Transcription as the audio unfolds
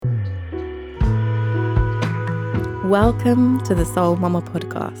Welcome to the Soul Mama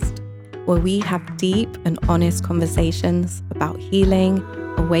podcast, where we have deep and honest conversations about healing,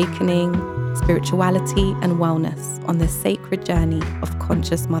 awakening, spirituality, and wellness on this sacred journey of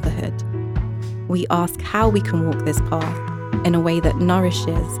conscious motherhood. We ask how we can walk this path in a way that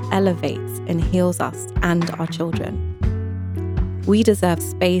nourishes, elevates, and heals us and our children. We deserve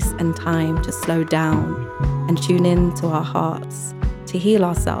space and time to slow down and tune in to our hearts, to heal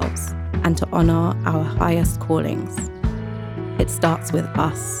ourselves, and to honor our highest callings. It starts with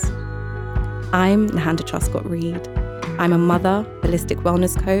us. I'm Nahanda Truscott-Reed. I'm a mother, holistic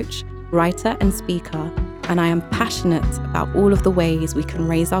wellness coach, writer, and speaker, and I am passionate about all of the ways we can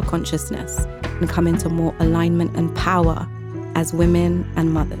raise our consciousness and come into more alignment and power as women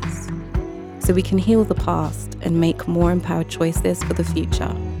and mothers, so we can heal the past and make more empowered choices for the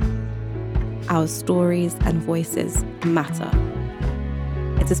future. Our stories and voices matter.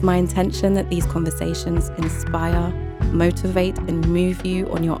 It is my intention that these conversations inspire, motivate, and move you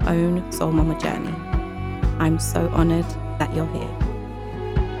on your own Soul Mama journey. I'm so honored that you're here.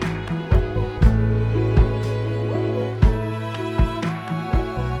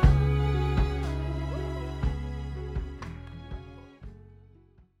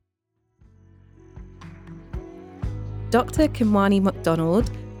 Dr. Kimani McDonald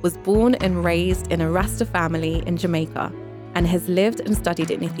was born and raised in a Rasta family in Jamaica and has lived and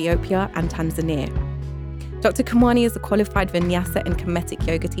studied in Ethiopia and Tanzania. Dr. Kimani is a qualified Vinyasa and Kemetic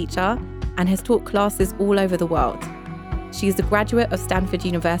yoga teacher and has taught classes all over the world. She is a graduate of Stanford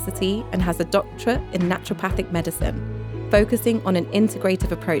University and has a doctorate in naturopathic medicine, focusing on an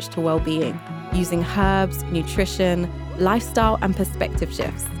integrative approach to well-being, using herbs, nutrition, lifestyle, and perspective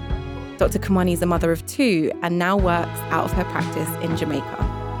shifts. Dr. Kimani is a mother of two and now works out of her practice in Jamaica.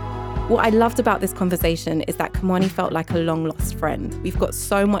 What I loved about this conversation is that Kimani felt like a long-lost friend. We've got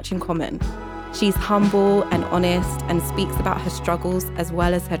so much in common. She's humble and honest and speaks about her struggles as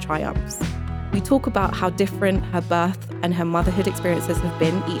well as her triumphs. We talk about how different her birth and her motherhood experiences have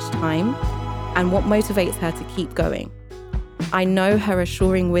been each time and what motivates her to keep going. I know her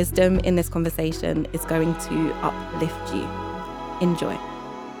assuring wisdom in this conversation is going to uplift you. Enjoy.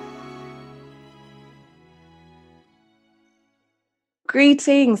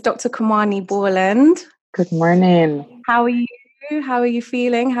 Greetings, Dr. Kimani Borland. Good morning. How are you? How are you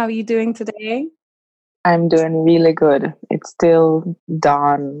feeling? How are you doing today? I'm doing really good. It's still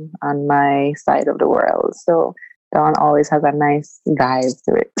dawn on my side of the world. So dawn always has a nice vibe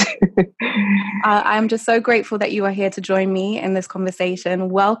to it. I'm just so grateful that you are here to join me in this conversation.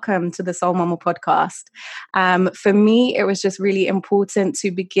 Welcome to the Soul Mama podcast. For me, it was just really important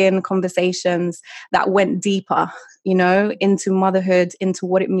to begin conversations that went deeper, into motherhood, into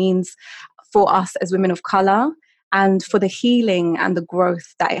what it means for us as women of color, and for the healing and the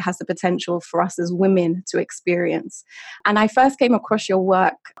growth that it has the potential for us as women to experience. And I first came across your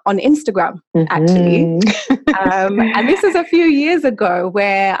work on Instagram, actually. And this is a few years ago,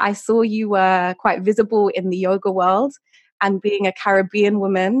 where I saw you were quite visible in the yoga world. And being a Caribbean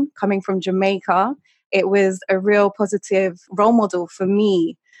woman coming from Jamaica, it was a real positive role model for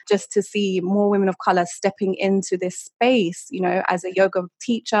me, just to see more women of color stepping into this space, as a yoga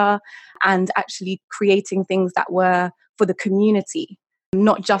teacher and actually creating things that were for the community,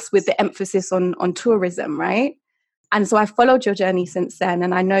 not just with the emphasis on tourism, right? And so I followed your journey since then.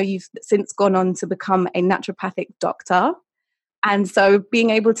 And I know you've since gone on to become a naturopathic doctor. And so being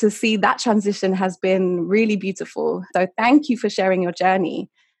able to see that transition has been really beautiful. So thank you for sharing your journey.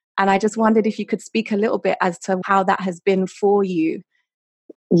 And I just wondered if you could speak a little bit as to how that has been for you.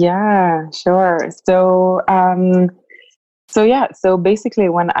 Yeah, sure. So basically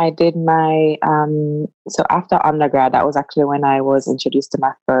when I did my, so after undergrad, that was actually when I was introduced to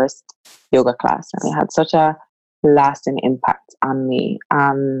my first yoga class, and it had such a lasting impact on me.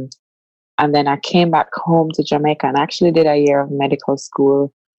 And then I came back home to Jamaica and actually did a year of medical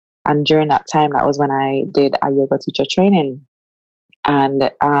school. And during that time, that was when I did a yoga teacher training.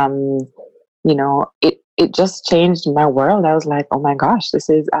 And, it just changed my world. I was like, oh my gosh, this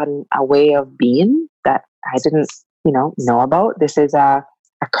is a way of being that I didn't, know about. This is a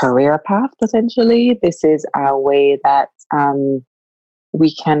career path, potentially. This is a way that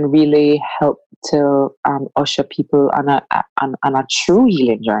we can really help to usher people on a true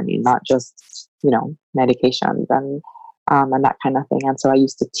healing journey, not just, medications and that kind of thing. And so I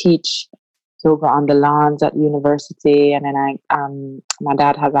used to teach yoga on the lawns at university, and then my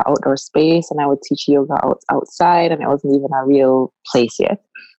dad has an outdoor space, and I would teach yoga outside, and it wasn't even a real place yet,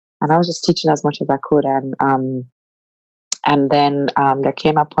 and I was just teaching as much as I could. And then there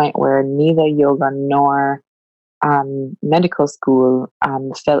came a point where neither yoga nor medical school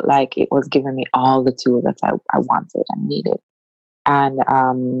felt like it was giving me all the tools that I wanted and needed. And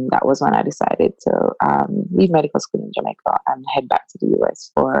that was when I decided to leave medical school in Jamaica and head back to the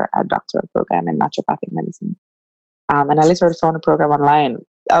US for a doctoral program in naturopathic medicine. And I literally found a program online.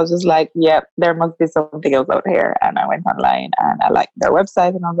 I was just like, yeah, there must be something else out here. And I went online and I liked their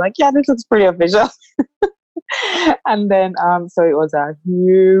website and I was like, yeah, this looks pretty official. And then, so it was a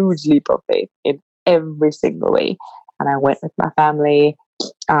huge leap of faith in every single way. And I went with my family,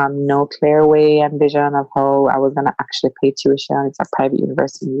 no clear way and vision of how I was going to actually pay tuition. It's a private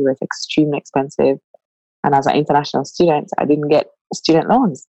university in the US, extremely expensive. And as an international student, I didn't get student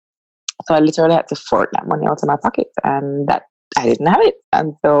loans. So I literally had to fork that money out of my pocket, and that I didn't have it.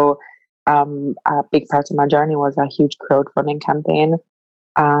 And so a big part of my journey was a huge crowdfunding campaign.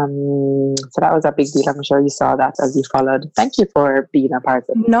 So that was a big deal. I'm sure you saw that as you followed. Thank you for being a part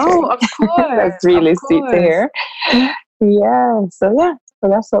of it. No, of course. That's really sweet to hear. Yeah. So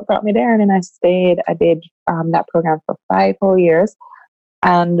that's what brought me there. And then I stayed. I did that program for 5 whole years,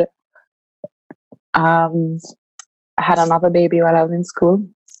 and I had another baby while I was in school.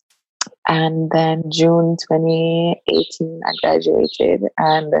 And then June 2018, I graduated,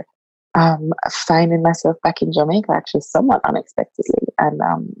 and finding myself back in Jamaica actually somewhat unexpectedly, and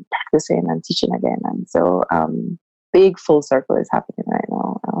practicing and teaching again. And so big full circle is happening right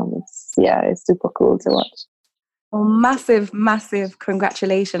now. It's super cool to watch. Well, massive, massive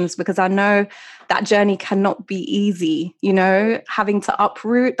congratulations, because I know that journey cannot be easy, having to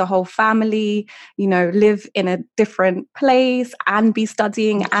uproot the whole family, live in a different place and be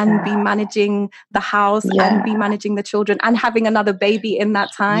studying and be managing the house and be managing the children and having another baby in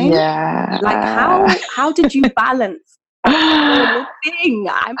that time. Yeah. Like how did you balance that whole thing?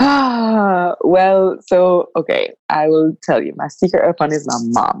 Well, so, okay, I will tell you, my secret weapon is my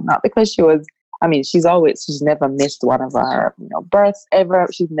mom, not because she's never missed one of our, births ever.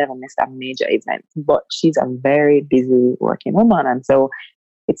 She's never missed a major event, but she's a very busy working woman. And so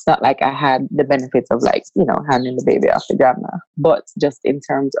it's not like I had the benefits of handing the baby off to grandma, but just in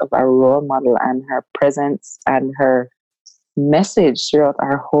terms of our role model and her presence and her message throughout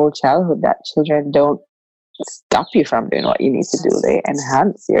our whole childhood, that children don't stop you from doing what you need to do. They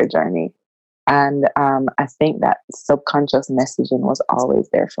enhance your journey. And I think that subconscious messaging was always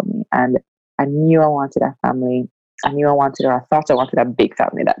there for me. And I knew I wanted a family. I thought I wanted a big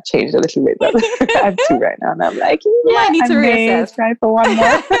family. That changed a little bit. But I have 2 right now. And I'm like, I need to reassess. Try for one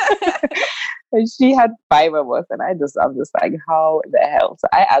more. And she had 5 of us. And I'm just like, how the hell? So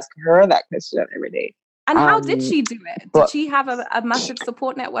I ask her that question every day. And how did she do it? Did she have a massive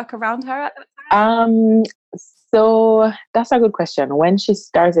support network around her at that time? So that's a good question. When she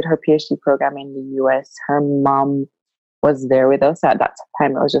started her PhD program in the US, her mom was there with us. At that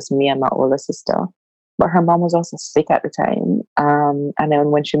time, it was just me and my older sister. But her mom was also sick at the time. And then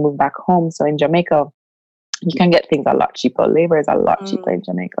when she moved back home, so in Jamaica, you can get things a lot cheaper. Labor is a lot cheaper in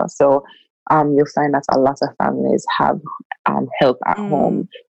Jamaica. So you'll find that a lot of families have help at home.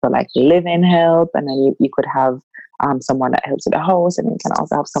 So like live-in help, and then you could have someone that helps with the house, and you can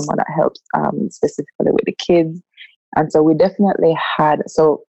also have someone that helps specifically with the kids. And so we definitely had,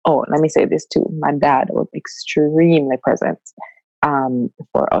 let me say this too. My dad was extremely present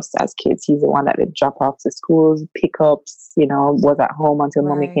for us as kids. He's the one that would drop off to schools, pickups, was at home until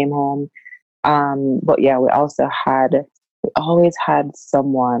mommy came home. But yeah, we always had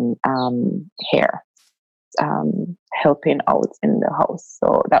someone here helping out in the house.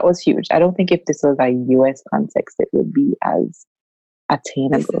 So that was huge. I don't think if this was a US context, it would be as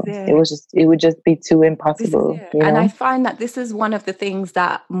attainable. It would just be too impossible. And I find that this is one of the things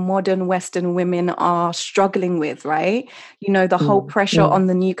that modern Western women are struggling with, right? The whole pressure on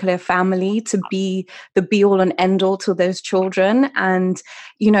the nuclear family to be the be all and end all to those children. And,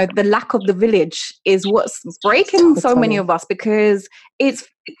 the lack of the village is what's breaking so many of us, because it's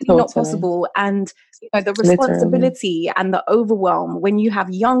not possible. And the responsibility and the overwhelm when you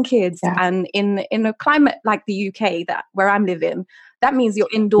have young kids and in a climate like the UK where I'm living, that means you're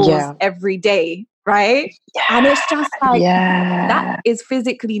indoors every day, right? And it's just like, that is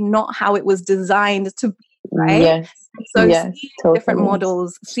physically not how it was designed to be, right? So seeing different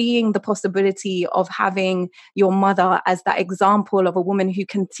models, seeing the possibility of having your mother as that example of a woman who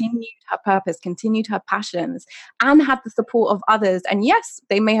continued her purpose, continued her passions, and had the support of others. And yes,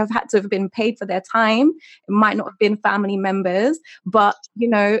 they may have had to have been paid for their time. It might not have been family members, but,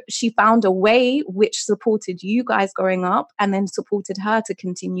 she found a way which supported you guys growing up and then supported her to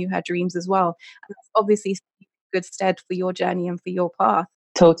continue her dreams as well. And that's obviously good stead for your journey and for your path.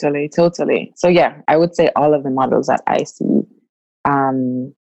 Totally. So yeah, I would say all of the models that I see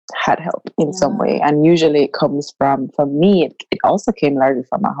had help in some way. And usually it comes from, for me, it also came largely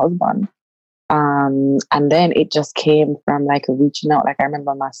from my husband. And then it just came from like reaching out. Like I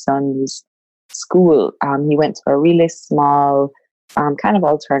remember my son's school. He went to a really small, kind of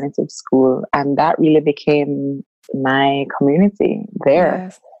alternative school, and that really became my community there.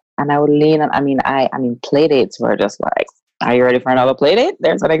 Yes. And I would lean on. I mean, play dates were just like, "Are you ready for another play date?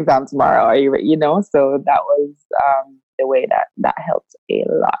 There's an exam tomorrow. Are you ready?" So that was the way that helped a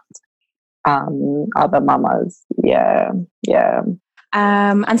lot. Other mamas, yeah, yeah.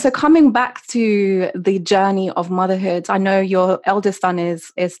 And so coming back to the journey of motherhood, I know your eldest son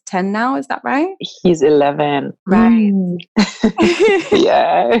is 10 now, is that right? He's 11. Right.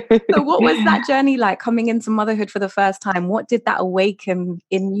 Yeah. So what was that journey like coming into motherhood for the first time? What did that awaken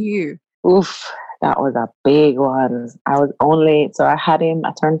in you? Oof, that was a big one. I had him,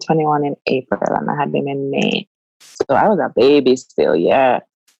 I turned 21 in April and I had him in May. So I was a baby still, yeah.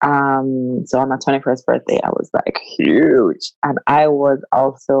 So on my 21st birthday, I was like huge. And I was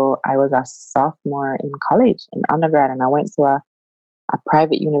a sophomore in college, in undergrad, and I went to a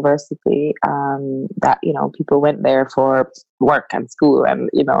private university that, people went there for work and school,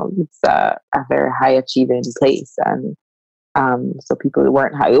 and, it's a very high achieving place. And so people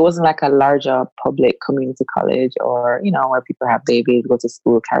weren't high. It wasn't like a larger public community college or, where people have babies, go to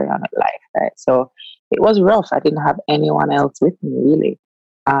school, carry on with life, right? So it was rough. I didn't have anyone else with me really.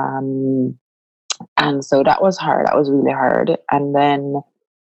 And so that was hard. That was really hard. And then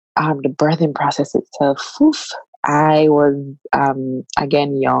the birthing process itself, oof, I was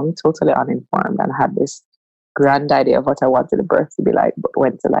again young, totally uninformed, and had this grand idea of what I wanted the birth to be like, but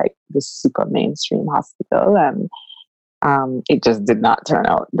went to like this super mainstream hospital, and it just did not turn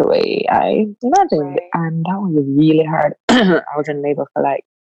out the way I imagined. Right. And that was really hard. I was in labor for like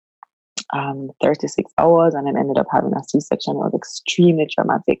 36 hours and then ended up having a C-section. It was extremely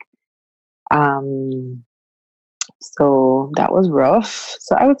traumatic. So that was rough.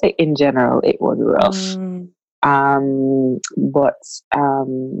 So I would say in general, it was rough. But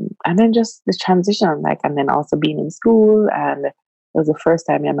and then just the transition, like, and then also being in school, and it was the first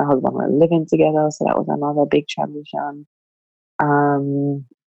time me and my husband were living together, so that was another big transition.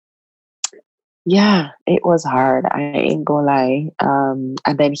 Yeah, it was hard. I ain't gonna lie. And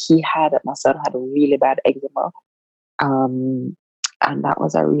then my son had a really bad eczema. And that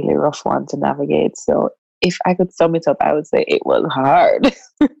was a really rough one to navigate. So if I could sum it up, I would say it was hard.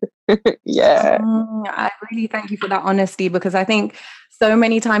 Yeah. I really thank you for that honesty, because I think so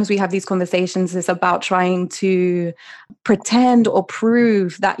many times we have these conversations, it's about trying to pretend or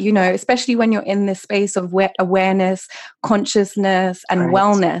prove that, especially when you're in this space of awareness, consciousness, and Right.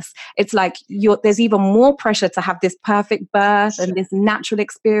 wellness, it's like there's even more pressure to have this perfect birth and this natural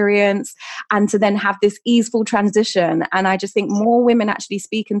experience, and to then have this easeful transition. And I just think more women actually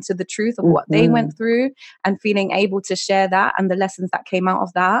speak into the truth of what they went through and feeling able to share that and the lessons that came out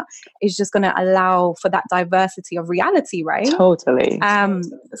of that is just going to allow for that diversity of reality, right? Totally.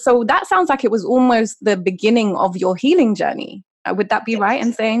 So that sounds like it was almost the beginning of your healing journey. Would that be right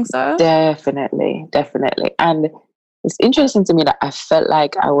in saying so? Definitely. And it's interesting to me that I felt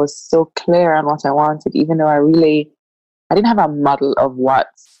like I was so clear on what I wanted, even though I didn't have a model of what.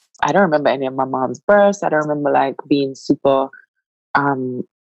 I don't remember any of my mom's births. I don't remember like being super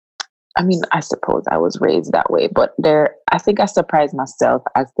I suppose I was raised that way, but I think I surprised myself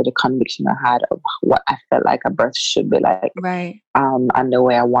as to the conviction I had of what I felt like a birth should be like, right? And the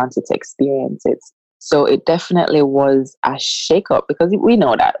way I wanted to experience it. So it definitely was a shake-up, because we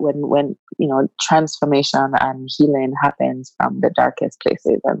know that when transformation and healing happens from the darkest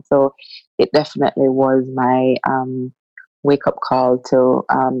places, and so it definitely was my wake-up call to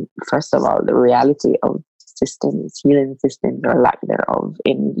first of all the reality of healing systems or lack thereof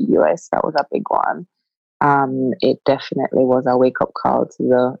in the US. That was a big one. It definitely was a wake up call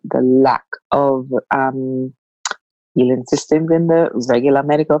to the lack of healing systems in the regular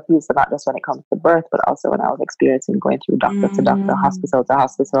medical field. So not just when it comes to birth, but also when I was experiencing going through doctor to doctor, hospital to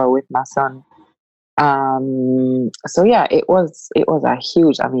hospital with my son. So yeah, it was a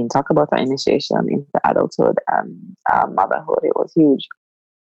huge. Talk about an initiation into adulthood and motherhood. It was huge.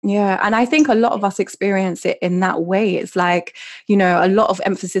 Yeah. And I think a lot of us experience it in that way. It's like, a lot of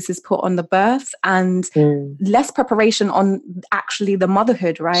emphasis is put on the birth and less preparation on actually the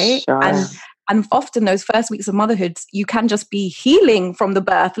motherhood, right? Sure. And often those first weeks of motherhood, you can just be healing from the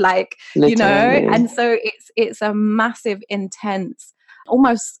birth, like, Literally. and so it's a massive, intense,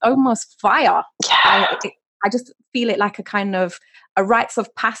 almost fire. Yeah. I just feel it like a kind of a rites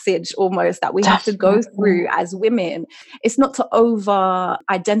of passage almost that we have to go through as women. It's not to over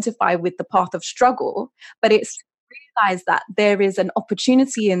identify with the path of struggle, but it's realize that there is an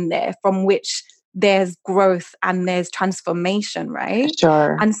opportunity in there from which there's growth and there's transformation, right?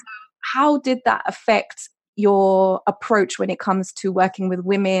 Sure. And so how did that affect your approach when it comes to working with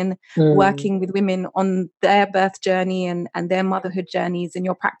women on their birth journey and their motherhood journeys in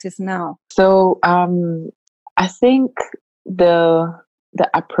your practice now? So I think the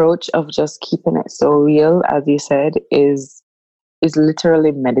approach of just keeping it so real, as you said, is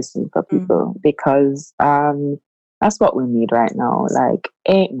literally medicine for people, because that's what we need right now. Like,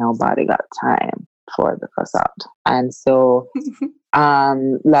 ain't nobody got time for the facade. And so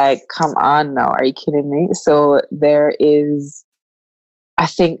like, come on now, are you kidding me? So there is, I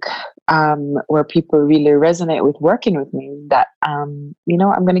think, where people really resonate with working with me, that you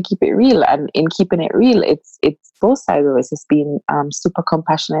know, I'm going to keep it real, and in keeping it real, it's both sides of it. It's being super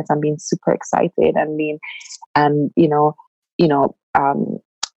compassionate and being super excited and being, and you know,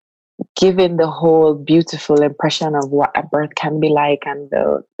 giving the whole beautiful impression of what a birth can be like, and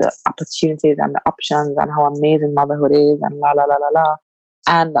the opportunities and the options, and how amazing motherhood is, and la la la la la,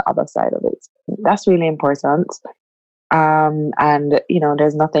 and the other side of it. That's really important. And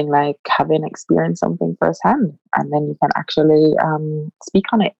there's nothing like having experienced something firsthand, and then you can actually speak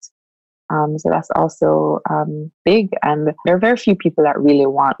on it. So that's also big. And there are very few people that really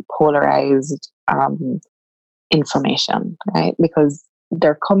want polarized information, right? Because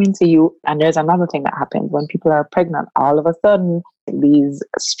they're coming to you, and there's another thing that happens when people are pregnant. All of a sudden, these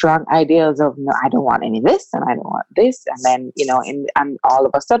strong ideas of, no, I don't want any of this, and I don't want this, and then and all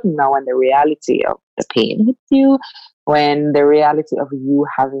of a sudden now, when the reality of the pain hits you, when the reality of you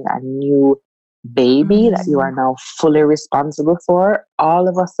having a new baby that you are now fully responsible for, all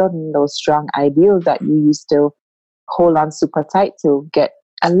of a sudden those strong ideals that you used to hold on super tight to get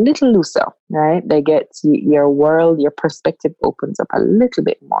a little looser, right? They get your world, your perspective opens up a little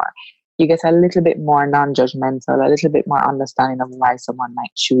bit more. You get a little bit more non-judgmental, a little bit more understanding of why someone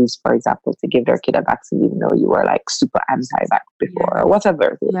might choose, for example, to give their kid a vaccine, even though you were like super anti-vax before, or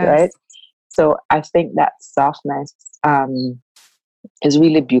whatever it is, right? So I think that softness is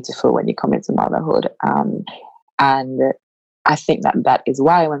really beautiful when you come into motherhood. And I think that is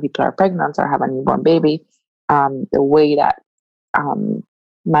why when people are pregnant or have a newborn baby, the way that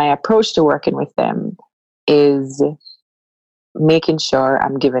my approach to working with them is making sure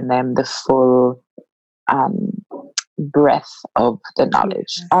I'm giving them the full breadth of the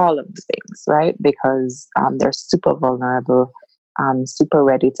knowledge, all of the things, right? Because they're super vulnerable, super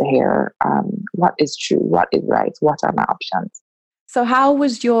ready to hear what is true, what is right, what are my options. So how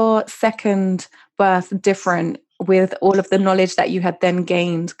was your second birth different with all of the knowledge that you had then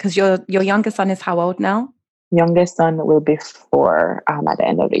gained? Because your younger son is how old now? Youngest son will be 4 at the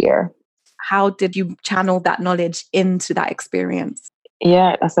end of the year. How did you channel that knowledge into that experience?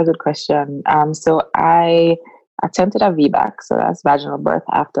 Yeah, that's a good question. So I attempted a VBAC, so that's vaginal birth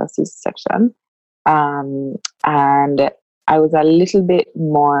after C-section. And I was a little bit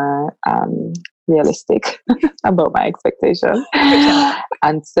more realistic about my expectations.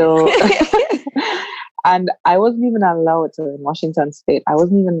 And so, and I wasn't even allowed to, in Washington State, I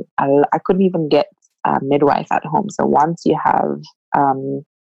couldn't even get a midwife at home. So once you have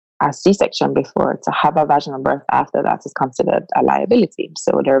a C-section before, to have a vaginal birth after that is considered a liability.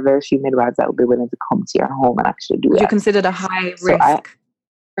 So there are very few midwives that will be willing to come to your home and actually do that. You're considered a high risk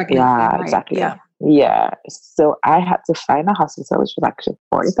pregnancy. Yeah, right? exactly. Yeah. So I had to find a hospital, which was actually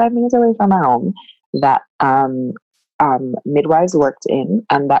 45 minutes away from my home, that midwives worked in,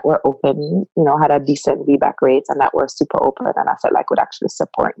 and that were open, had a decent VBAC rate, and that were super open, and I felt like would actually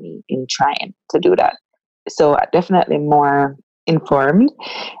support me in trying to do that. So definitely more informed,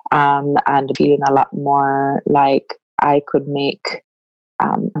 and feeling a lot more like I could make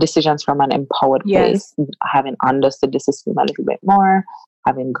decisions from an empowered place, having understood the system a little bit more,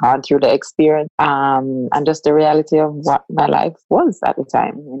 having gone through the experience, and just the reality of what my life was at the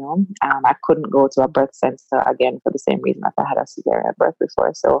time. I couldn't go to a birth center again for the same reason that I had a cesarean birth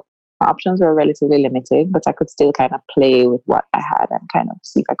before. So my options were relatively limited, but I could still kind of play with what I had and kind of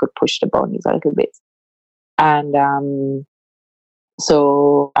see if I could push the boundaries a little bit. And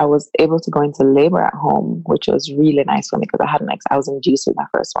so I was able to go into labor at home, which was really nice for me because I was induced with my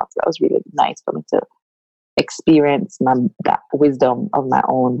first one. So that was really nice for me to experience that wisdom of my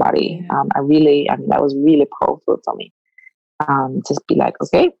own body. That was really powerful for me. To be like,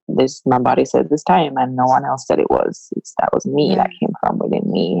 okay, my body said this time, and no one else said it was. That was me, that came from within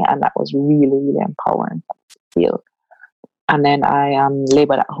me, and that was really, really empowering to feel. And then I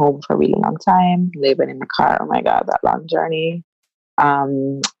labored at home for a really long time, labored in the car. Oh my God, that long journey.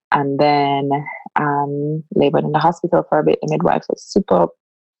 And then labored in the hospital for a bit. The midwife was super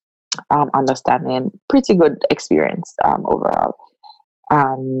understanding. Pretty good experience overall.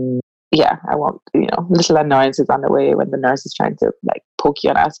 Um, yeah, I want, little annoyances on the way when the nurse is trying to like poke you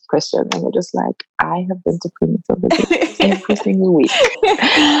and ask questions, and you're just like, I have been to prenatal visits every single week.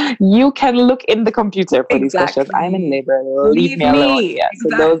 You can look in the computer for these questions. I'm in Exactly. labor. Leave Leave me alone. me. Yeah. So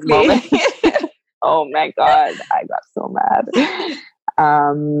those Exactly. moments, oh my God, I got so mad.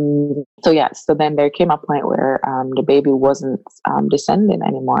 So yeah, so then there came a point where the baby wasn't descending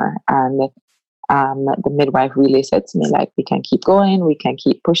anymore, and the midwife really said to me, like, we can keep going, we can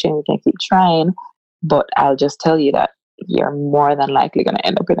keep pushing, we can keep trying, but I'll just tell you that you're more than likely going to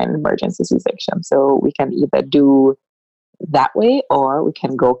end up in an emergency C-section. So we can either do that way, or we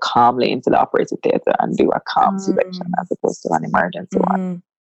can go calmly into the operating theater and do a calm C-section as opposed to an emergency one.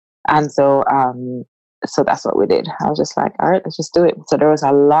 Mm-hmm. And so that's what we did. I was just like, all right, let's just do it. So there was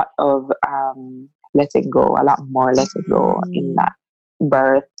a lot of letting go, a lot more letting go in that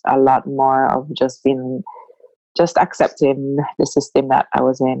birth, a lot more of just accepting the system that I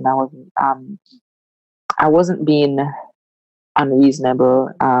was in. I wasn't being unreasonable,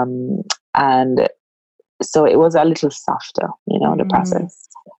 and so it was a little softer, the process,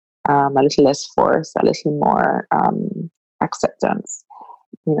 a little less force, a little more acceptance,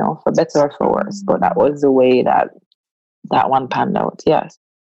 for better or for worse. But that was the way that one panned out. Yes.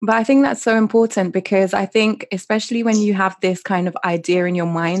 But I think that's so important, because I think, especially when you have this kind of idea in your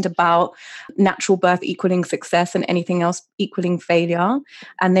mind about natural birth equaling success and anything else equaling failure,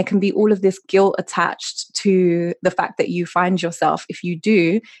 and there can be all of this guilt attached to the fact that you find yourself, if you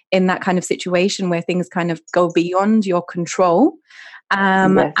do, in that kind of situation where things kind of go beyond your control.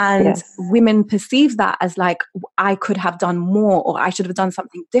 And women perceive that as like, I could have done more, or I should have done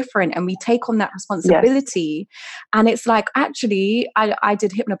something different. And we take on that responsibility. Yes. And it's like, actually, I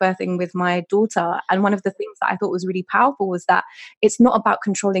did hypnobirthing with my daughter. And one of the things that I thought was really powerful was that it's not about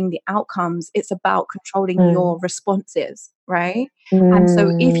controlling the outcomes. It's about controlling your responses, right? And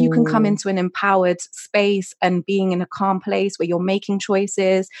so if you can come into an empowered space and being in a calm place where you're making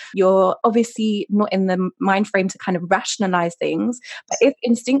choices, you're obviously not in the mind frame to kind of rationalize things. But if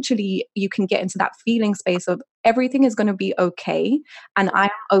instinctually you can get into that feeling space of everything is going to be okay, and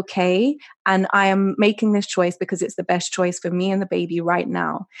I'm okay, and I am making this choice because it's the best choice for me and the baby right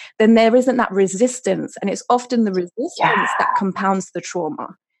now, then there isn't that resistance. And it's often the resistance that compounds the trauma,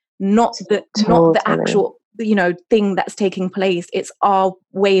 not the actual thing that's taking place. It's our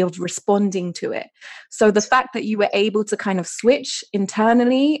way of responding to it. So the fact that you were able to kind of switch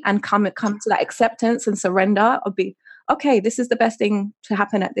internally and come to that acceptance and surrender of be, okay, this is the best thing to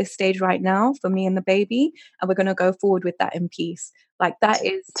happen at this stage right now for me and the baby, and we're going to go forward with that in peace. Like, that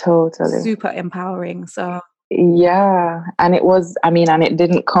is totally super empowering. So yeah, and it was, and it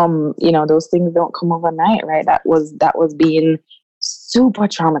didn't come, those things don't come overnight, right? That was being super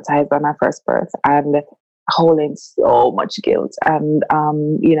traumatized by my first birth and holding so much guilt and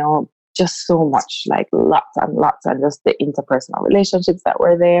just so much, like lots and lots, and just the interpersonal relationships that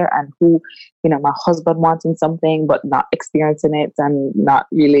were there, and who, my husband wanting something but not experiencing it and not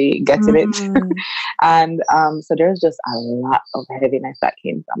really getting it. And so there's just a lot of heaviness that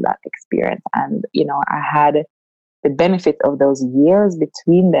came from that experience. And I had the benefit of those years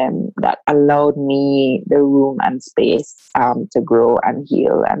between them that allowed me the room and space to grow and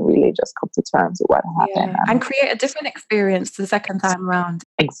heal and really just come to terms with what happened. And create a different experience the second time around.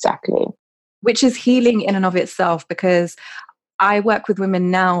 Exactly. Which is healing in and of itself, because I work with women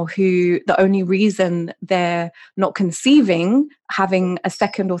now who the only reason they're not conceiving, having a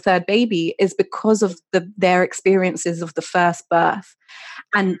second or third baby, is because of their experiences of the first birth.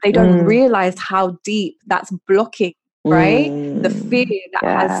 And they don't realize how deep that's blocking, right? The fear that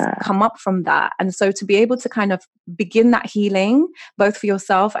has come up from that. And so to be able to kind of begin that healing, both for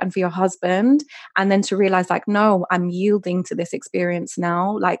yourself and for your husband, and then to realize, like, no, I'm yielding to this experience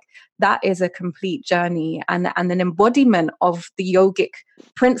now, like, that is a complete journey and an embodiment of the yogic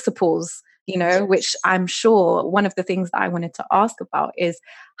principles, which I'm sure one of the things that I wanted to ask about is,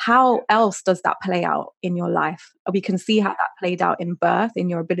 how else does that play out in your life? We can see how that played out in birth, in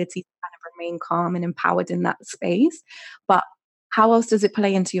your ability to kind of remain calm and empowered in that space. But how else does it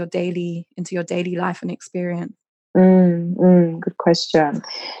play into your daily life and experience? Good question.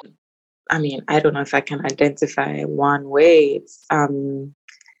 I don't know if I can identify one way.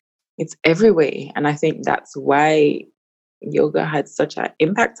 It's every way. And I think that's why yoga had such an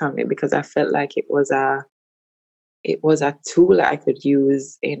impact on me, because I felt like it was a tool that I could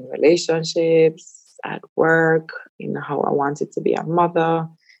use in relationships, at work, in how I wanted to be a mother.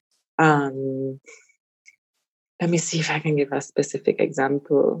 Let me see if I can give a specific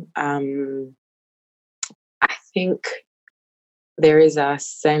example. I think there is a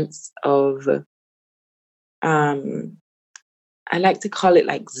sense of, I like to call it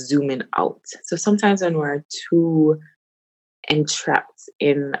like zooming out. So sometimes when we're too entrapped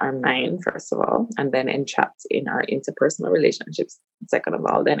in our mind, first of all, and then entrapped in our interpersonal relationships, second of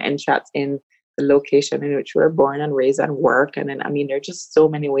all, then entrapped in the location in which we're born and raised and work. And then, I mean, there are just so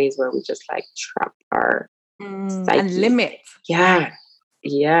many ways where we just like trap our psyche. And limit. Yeah.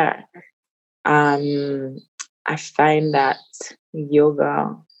 Yeah. I find that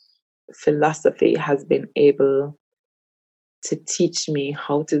yoga philosophy has been able to teach me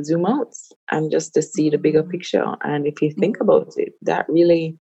how to zoom out and just to see the bigger picture. And if you think about it, that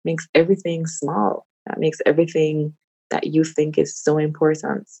really makes everything small. That makes everything that you think is so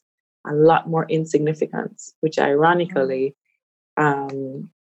important a lot more insignificant, which ironically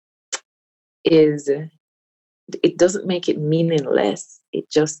is, it doesn't make it meaningless. It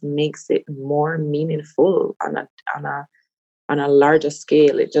just makes it more meaningful on a larger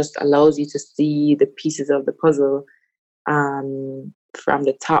scale. It just allows you to see the pieces of the puzzle from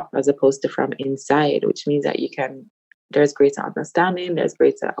the top as opposed to from inside, which means that there's greater understanding, there's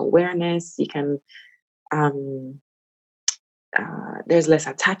greater awareness, you can there's less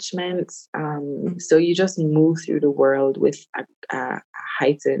attachment, so you just move through the world with a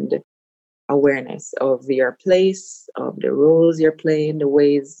heightened awareness of your place, of the roles you're playing, the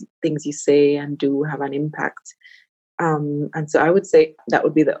ways things you say and do have an impact. And so I would say that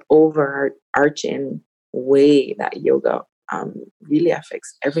would be the overarching way that yoga really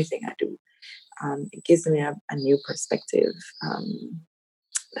affects everything I do. It gives me a new perspective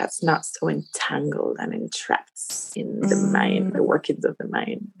that's not so entangled and entrapped in the mind, the workings of the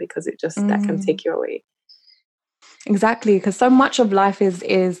mind, because it just that can take you away. Exactly, because so much of life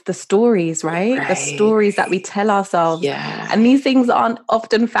is the stories, right? The stories that we tell ourselves. Yeah. And these things aren't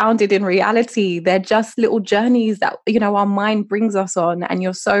often founded in reality. They're just little journeys that, our mind brings us on. And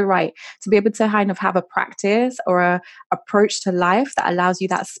you're so right. To be able to kind of have a practice or a approach to life that allows you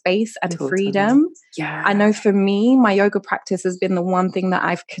that space and freedom. Yeah. I know for me, my yoga practice has been the one thing that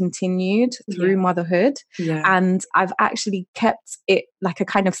I've continued through motherhood. Yeah. And I've actually kept it like a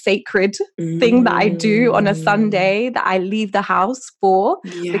kind of sacred thing that I do on a Sunday that I leave the house for,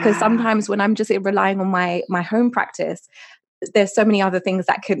 because sometimes when I'm just relying on my home practice, there's so many other things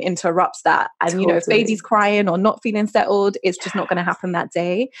that can interrupt that. And, if baby's crying or not feeling settled, it's just not going to happen that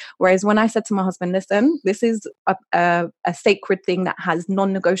day. Whereas when I said to my husband, listen, this is a sacred thing that has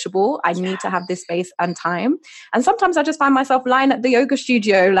non-negotiable. I need to have this space and time. And sometimes I just find myself lying at the yoga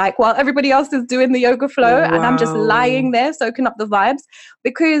studio, like while everybody else is doing the yoga flow, and I'm just lying there soaking up the vibes,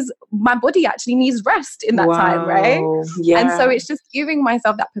 because my body actually needs rest in that time, right? Yeah. And so it's just giving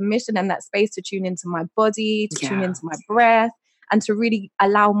myself that permission and that space to tune into my body, to tune into my breath, and to really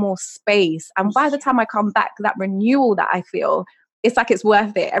allow more space. And by the time I come back, that renewal that I feel, it's like it's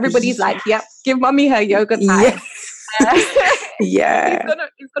worth it. Everybody's like, yep, give mommy her yoga time. Yeah.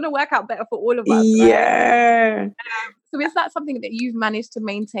 It's gonna work out better for all of us, yeah. Right? So is that something that you've managed to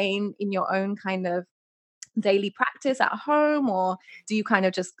maintain in your own kind of daily practice at home, or do you kind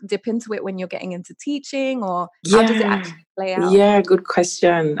of just dip into it when you're getting into teaching, or how does it actually play out? Yeah, good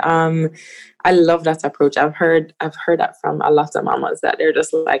question. I love that approach. I've heard that from a lot of mamas, that they're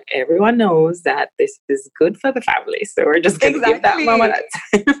just like, everyone knows that this is good for the family, so we're just gonna give that mama that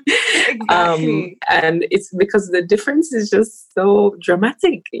time. Exactly. And it's because the difference is just so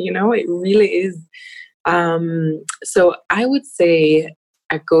dramatic, it really is. So I would say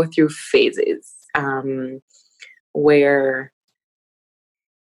I go through phases where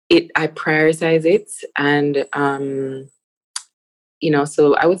I prioritize it, and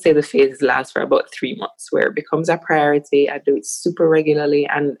so I would say the phase lasts for about 3 months, where it becomes a priority. I do it super regularly,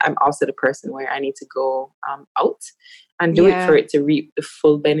 and I'm also the person where I need to go out and do it for it to reap the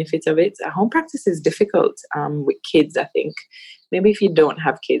full benefit of it. Home practice is difficult with kids, I think. Maybe if you don't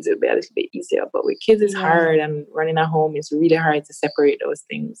have kids, it'll be a little bit easier, but with kids it's hard, and running a home is really hard to separate those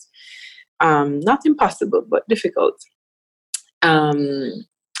things. Not impossible, but difficult.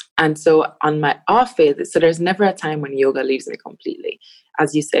 And so on my off phases, so there's never a time when yoga leaves me completely.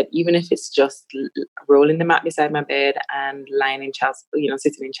 As you said, even if it's just rolling the mat beside my bed and lying in child's,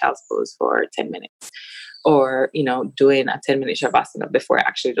 sitting in child's pose for 10 minutes, or, doing a 10-minute shavasana before I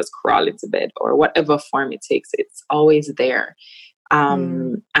actually just crawl into bed, or whatever form it takes, it's always there.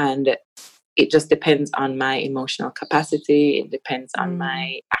 And it just depends on my emotional capacity. It depends on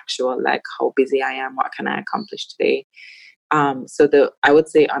my actual, like, how busy I am, what can I accomplish today. So I would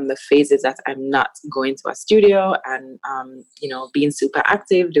say on the phases that I'm not going to a studio and, being super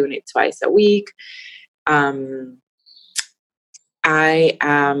active, doing it twice a week, I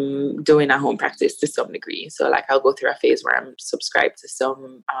am doing a home practice to some degree. So like I'll go through a phase where I'm subscribed to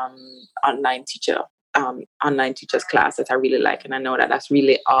some online teachers class that I really like. And I know that that's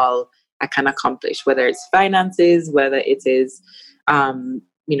really all I can accomplish, whether it's finances, whether it is,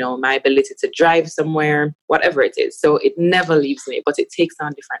 my ability to drive somewhere, whatever it is. So it never leaves me, but it takes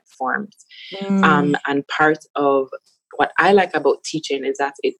on different forms. And part of what I like about teaching is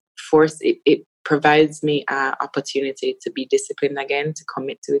that it provides me an opportunity to be disciplined again, to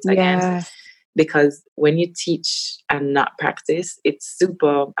commit to it again. Because when you teach and not practice, it's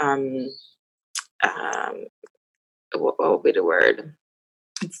super, what would be the word?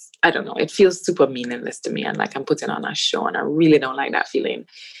 I don't know. It feels super meaningless to me. And like I'm putting on a show and I really don't like that feeling.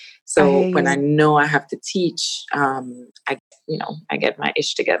 So when I know I have to teach, I get my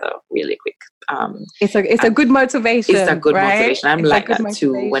ish together really quick. It's a good motivation. It's a good right? motivation. I'm it's like that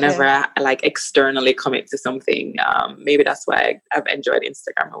too. Whenever I like externally commit to something, maybe that's why I've enjoyed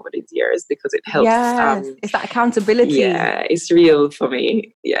Instagram over these years, because it helps. It's that accountability. Yeah, it's real for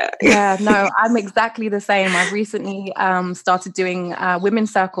me. Yeah, no, I'm exactly the same. I've recently started doing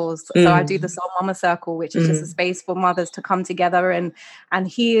women's circles. So I do the Soul Mama Circle, which is just a space for mothers to come together and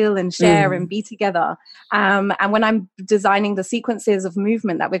heal and share and be together. And when I'm designing the sequences of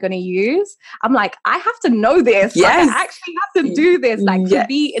movement that we're going to use, I'm like, I have to know this. Yes. Like, I actually have to do this. Like, to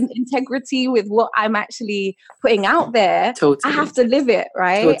be in integrity with what I'm actually putting out there, I have to live it,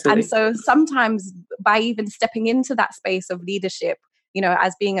 right? And so sometimes by even stepping into that space of leadership,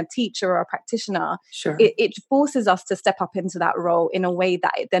 as being a teacher or a practitioner, it forces us to step up into that role in a way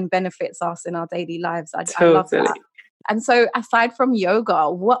that it then benefits us in our daily lives. I love that. And so aside from yoga,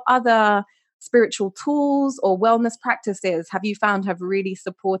 what other spiritual tools or wellness practices have you found have really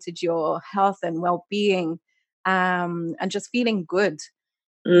supported your health and well-being and just feeling good?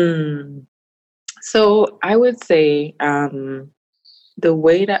 So I would say the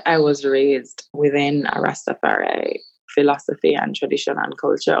way that I was raised within a Rastafari philosophy and tradition and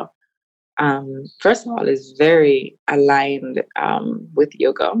culture, first of all, is very aligned with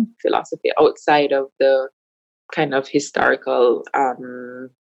yoga philosophy outside of the kind of historical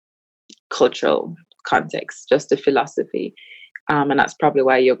cultural context, just the philosophy. And that's probably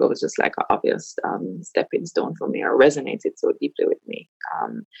why yoga was just like an obvious stepping stone for me, or resonated so deeply with me.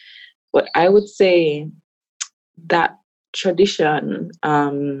 But I would say that tradition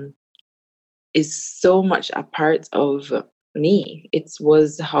is so much a part of me. It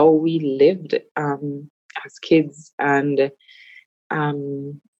was how we lived as kids. And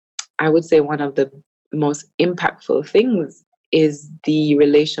I would say one of the most impactful things is the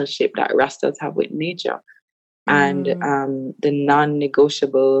relationship that Rastas have with nature, and the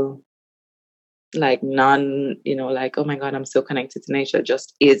non-negotiable, like oh my God, I'm so connected to nature,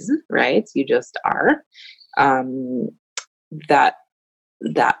 just is, right? You just are. That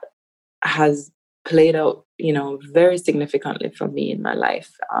has played out, very significantly for me in my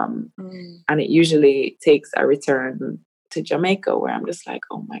life. And it usually takes a return to Jamaica where I'm just like,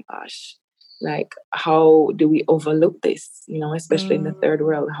 oh my gosh, like, how do we overlook this? Especially in the third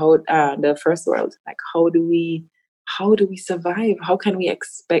world, the first world, like, how do we survive? How can we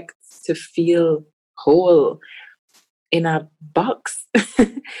expect to feel whole in a box,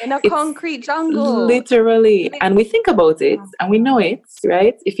 in a concrete jungle, literally? And we think about it and we know it,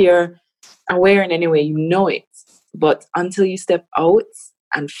 right? If you're aware in any way, you know it. But until you step out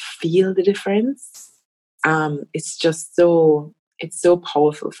and feel the difference, it's so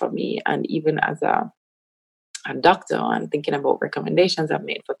powerful for me. And even as a doctor, I'm thinking about recommendations I've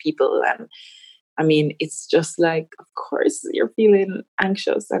made for people, and I mean, it's just like, of course, you're feeling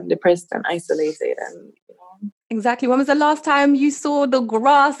anxious and depressed and isolated, and Exactly. When was the last time you saw the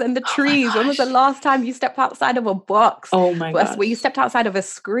grass and the trees? When was the last time you stepped outside of a box? Oh my gosh. Where you stepped outside of a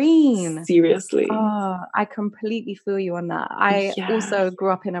screen? Seriously. Oh, I completely feel you on that. I also grew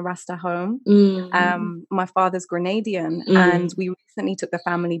up in a Rasta home. My father's Grenadian, and we recently took the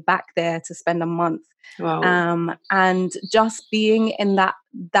family back there to spend a month. Wow. And just being in that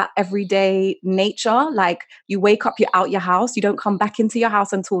everyday nature, like, you wake up, you're out your house, you don't come back into your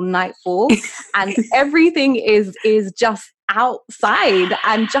house until nightfall, and everything is just outside,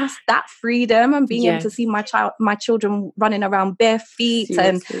 and just that freedom and being able to see my children running around bare feet.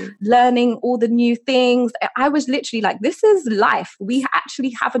 Seriously. And learning all the new things. I was literally like, this is life. We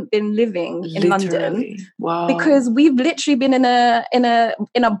actually haven't been living in London. Wow. Because we've literally been in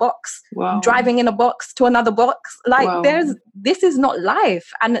a box, driving in a box to another box. Like, this is not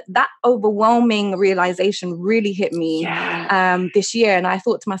life. And that overwhelming realization really hit me this year. And I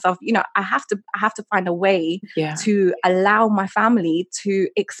thought to myself, I have to find a way to allow allow my family to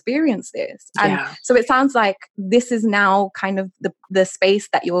experience this. And Yeah. so it sounds like this is now kind of the space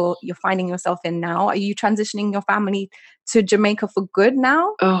that you're finding yourself in now. Are you transitioning your family to Jamaica for good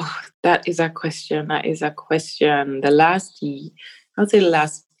now? Oh, that is a question. That is a question. I would say the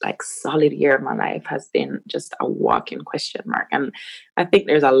last like solid year of my life has been just a walking question mark. And I think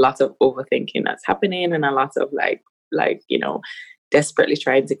there's a lot of overthinking that's happening and a lot of desperately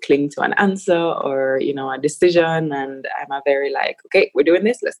trying to cling to an answer or, a decision. And I'm a very like, okay, we're doing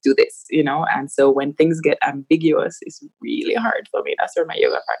this, let's do this, And so when things get ambiguous, it's really hard for me. That's where my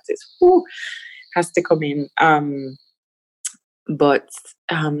yoga practice has to come in. But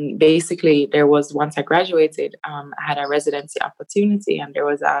basically, there was once I graduated, I had a residency opportunity, and there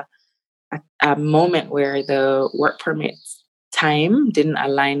was a moment where the work permit time didn't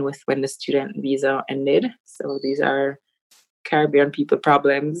align with when the student visa ended. So these are Caribbean people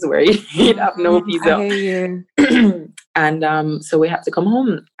problems where you have no visa. I hear you. And so we had to come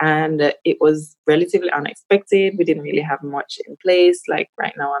home, and it was relatively unexpected. We didn't really have much in place. Like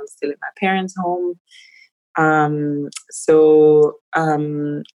right now, I'm still in my parents' home. So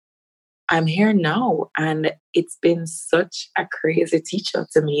I'm here now, and it's been such a crazy teacher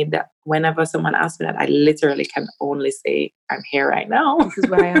to me that whenever someone asks me that, I literally can only say, I'm here right now. This is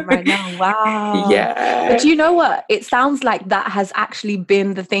where I am right now. Wow. Yeah. But you know what? It sounds like that has actually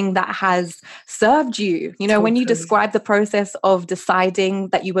been the thing that has served you. When you describe the process of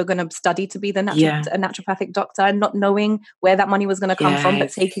deciding that you were going to study to be a naturopathic doctor and not knowing where that money was going to come from,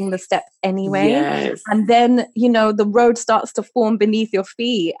 but taking the step anyway. Yes. And then, the road starts to form beneath your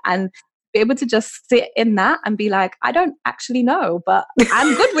feet, and be able to just sit in that and be like, I don't actually know, but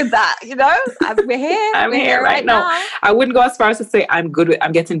I'm good with that. We're here. I'm we're here right now. I wouldn't go as far as to say I'm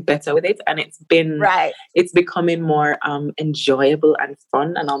getting better with it. And it's becoming more enjoyable and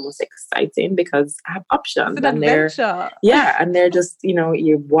fun and almost exciting because I have options. It's an adventure. And they're just,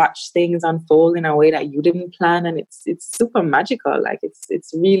 you watch things unfold in a way that you didn't plan. And it's super magical. Like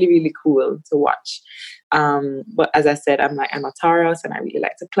it's really, really cool to watch. But as I said, I'm a Taurus, and I really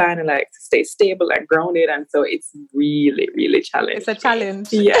like to plan and like to stay stable and grounded. And so it's really, really challenging. It's a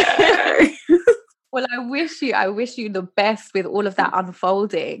challenge. Yeah. Well, I wish you the best with all of that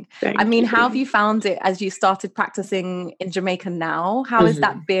unfolding. Thank you. How have you found it as you started practicing in Jamaica now? How has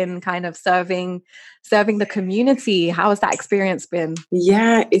that been kind of serving the community? How has that experience been?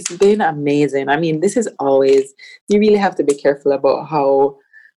 Yeah, it's been amazing. I mean, you really have to be careful about how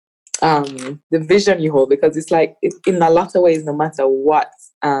the vision you hold, because it's like in a lot of ways, no matter what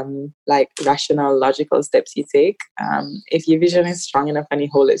rational, logical steps you take, if your vision is strong enough and you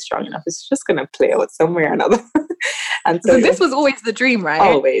hold it strong enough, it's just going to play out somewhere or another. And so this was always the dream, right?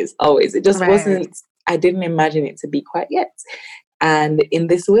 Always. It just wasn't, I didn't imagine it to be quite yet. And in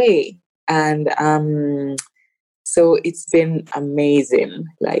this way. And so it's been amazing,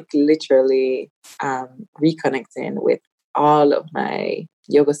 like literally reconnecting with all of my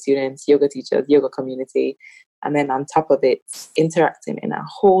yoga students, yoga teachers, yoga community. And then on top of it, interacting in a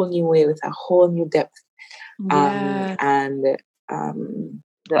whole new way with a whole new depth. The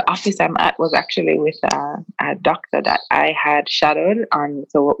office I'm at was actually with a doctor that I had shadowed on.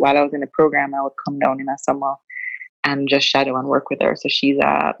 So while I was in the program, I would come down in the summer and just shadow and work with her. So she's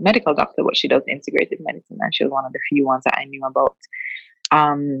a medical doctor, but she does integrative medicine, and she was one of the few ones that I knew about.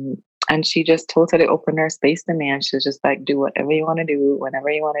 And she just totally opened her space to me, and she was just like, do whatever you want to do, whenever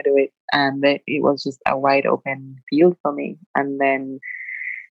you want to do it. And it was just a wide open field for me. And then,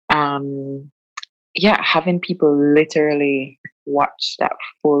 having people literally watch that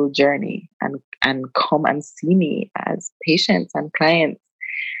full journey and come and see me as patients and clients.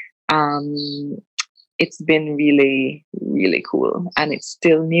 It's been really, really cool. And it's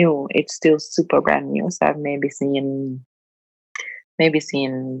still new. It's still super brand new. So I've maybe seen,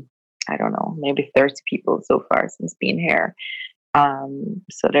 I don't know, maybe 30 people so far since being here.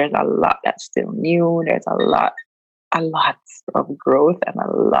 So there's a lot that's still new. There's a lot of growth and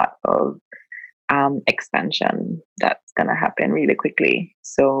a lot of expansion that's going to happen really quickly.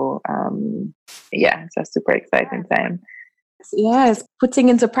 So it's a super exciting time. Yes, putting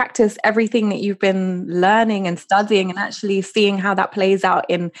into practice everything that you've been learning and studying, and actually seeing how that plays out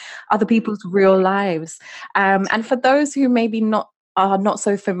in other people's real lives. And for those who maybe are not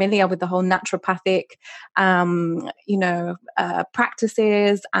so familiar with the whole naturopathic,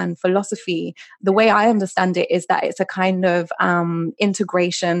 practices and philosophy, the way I understand it is that it's a kind of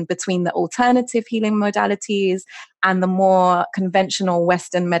integration between the alternative healing modalities and the more conventional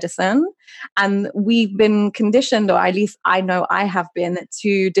Western medicine. And we've been conditioned, or at least I know I have been,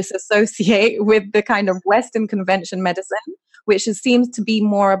 to disassociate with the kind of Western convention medicine, which seems to be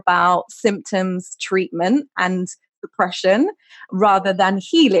more about symptoms treatment and suppression rather than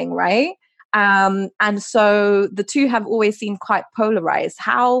healing, right? And so the two have always seemed quite polarized.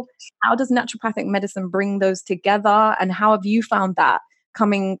 How does naturopathic medicine bring those together, and how have you found that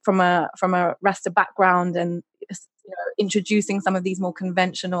coming from a Rasta background and introducing some of these more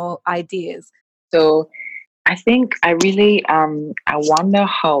conventional ideas? So I think I really I wonder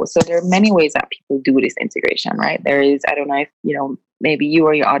how. So there are many ways that people do this integration, right? There is, I don't know if maybe you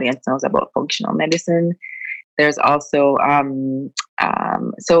or your audience knows about functional medicine. There's also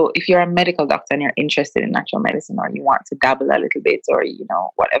so if you're a medical doctor and you're interested in natural medicine, or you want to dabble a little bit, or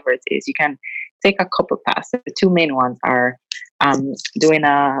whatever it is, you can take a couple classes. The two main ones are doing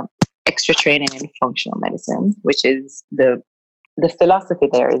a extra training in functional medicine, which is the philosophy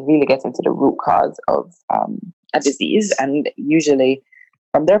there is really getting to the root cause of a disease. And usually,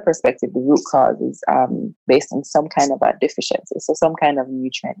 from their perspective, the root cause is based on some kind of a deficiency. So some kind of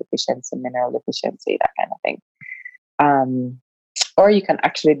nutrient deficiency, mineral deficiency, that kind of thing. Or you can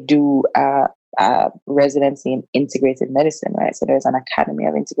actually do a residency in integrated medicine, right? So there's an academy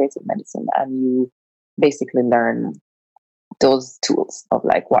of integrated medicine, and you basically learn those tools of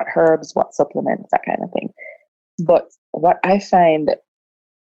like what herbs, what supplements, that kind of thing. But what I find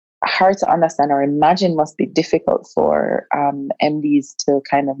hard to understand or imagine must be difficult for MDs to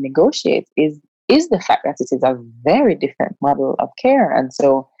kind of negotiate is the fact that it is a very different model of care. And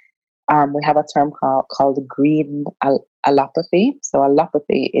so we have a term called green allopathy. So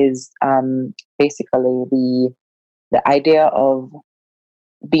allopathy is basically the idea of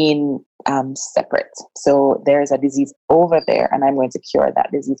being separate. So there's a disease over there, and I'm going to cure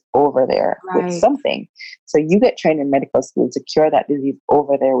that disease over there with something. So you get trained in medical school to cure that disease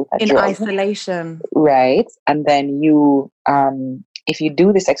over there with a drug. In isolation. Right. And then you, if you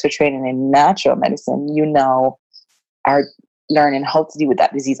do this extra training in natural medicine, you now are learning how to deal with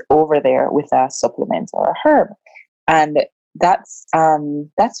that disease over there with a supplement or a herb. And that's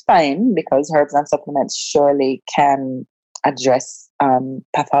fine, because herbs and supplements surely can address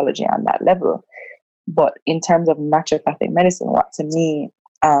pathology on that level. But in terms of naturopathic medicine, what to me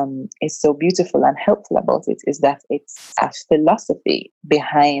is so beautiful and helpful about it is that it's a philosophy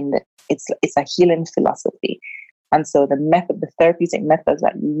behind it's a healing philosophy. And so the therapeutic methods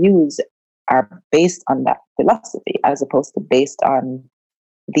that you use are based on that philosophy, as opposed to based on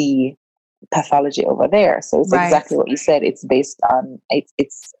the pathology over there. So it's exactly what you said. It's based on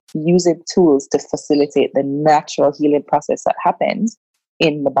it's using tools to facilitate the natural healing process that happens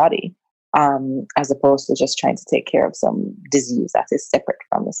in the body, as opposed to just trying to take care of some disease that is separate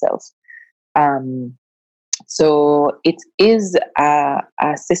from the self. So it is a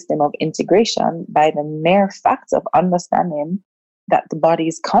system of integration by the mere fact of understanding that the body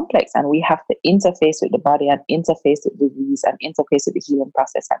is complex, and we have to interface with the body and interface with disease and interface with the healing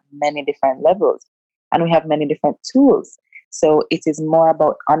process at many different levels. And we have many different tools. So it is more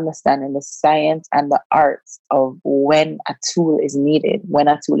about understanding the science and the arts of when a tool is needed, when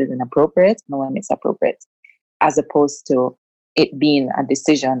a tool is inappropriate, and when it's appropriate, as opposed to it being a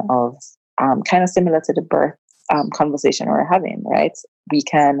decision of kind of similar to the birth conversation we're having, right? We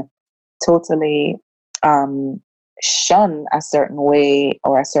can totally shun a certain way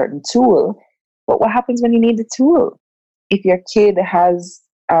or a certain tool, but what happens when you need the tool? If your kid has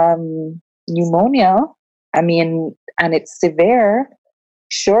pneumonia, and it's severe,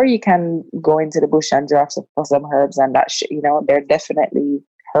 sure, you can go into the bush and draft for some herbs, and that there are definitely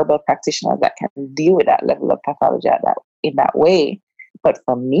herbal practitioners that can deal with that level of pathology in that way. But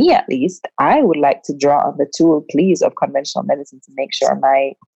for me, at least, I would like to draw on the tool, please, of conventional medicine to make sure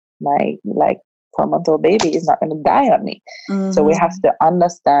my 4-month-old baby is not going to die on me. Mm-hmm. So we have to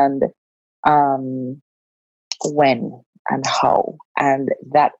understand when and how, and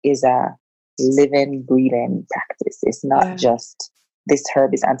that is a living, breathing practice. It's not just this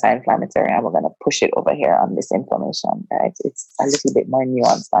herb is anti-inflammatory and we're going to push it over here on this inflammation, right? It's a little bit more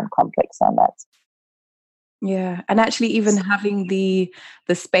nuanced and complex than that. Yeah, and actually even having the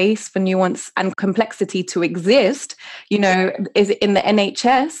space for nuance and complexity to exist, is in the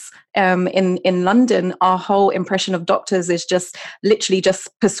NHS in London, our whole impression of doctors is just literally just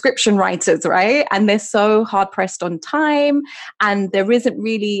prescription writers, right? And they're so hard pressed on time, and there isn't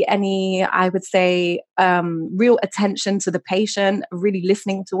really any, I would say, real attention to the patient, really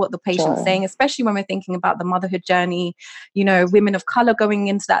listening to what the patient's saying, especially when we're thinking about the motherhood journey, women of color going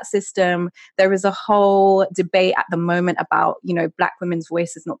into that system. There is a whole debate at the moment about, Black women's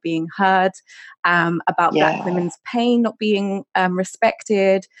voices not being heard, about Black women's pain not being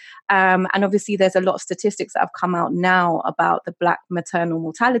respected. And obviously there's a lot of statistics that have come out now about the Black maternal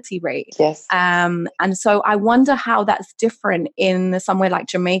mortality rate. Yes. And so I wonder how that's different in somewhere like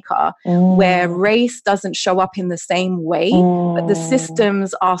Jamaica, where race doesn't show up in the same way, but the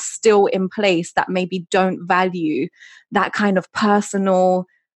systems are still in place that maybe don't value that kind of personal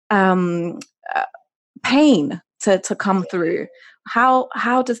pain to come through. How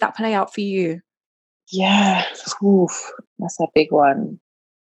does that play out for you? Yeah, oof, that's a big one.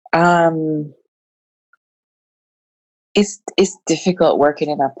 It's difficult working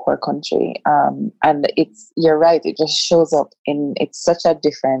in a poor country, and you're right. It just shows up it's such a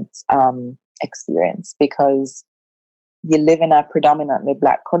different experience, because you live in a predominantly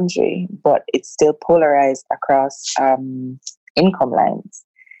Black country, but it's still polarized across income lines.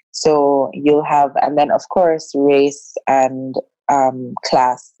 So you'll have, and then of course, race and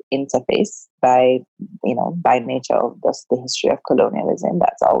class interface by nature of just the history of colonialism.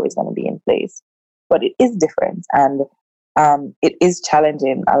 That's always going to be in place, but it is different, and it is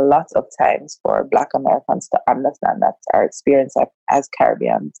challenging a lot of times for Black Americans to understand that our experience as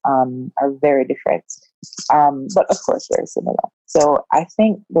Caribbeans are very different, but of course very similar. So I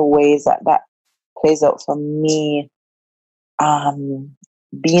think the ways that plays out for me,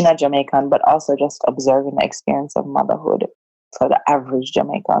 being a Jamaican, but also just observing the experience of motherhood for the average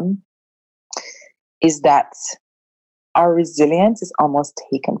Jamaican, is that our resilience is almost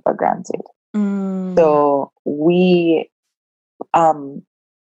taken for granted. So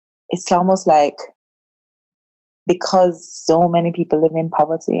it's almost like, because so many people live in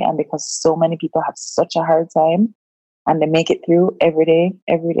poverty, and because so many people have such a hard time, and they make it through every day,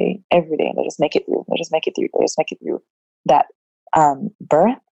 they just make it through. That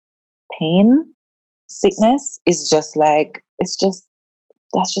birth, pain, sickness is just like, that's just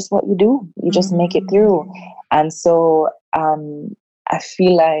what you do. You just make it through. And so I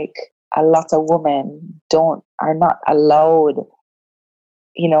feel like a lot of women are not allowed,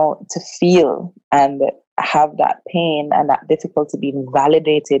 to feel and have that pain and that difficulty being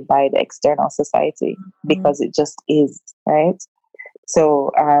validated by the external society, because it just is, right?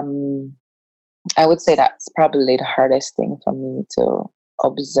 So I would say that's probably the hardest thing for me to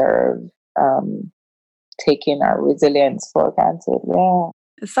observe, taking our resilience for granted. Yeah.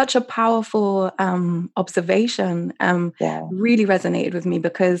 It's such a powerful observation. Really resonated with me,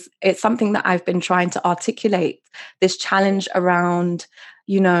 because it's something that I've been trying to articulate, this challenge around,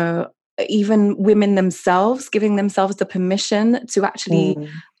 even women themselves, giving themselves the permission to actually,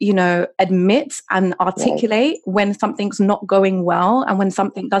 admit and articulate when something's not going well and when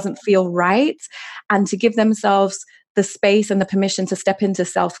something doesn't feel right, and to give themselves the space and the permission to step into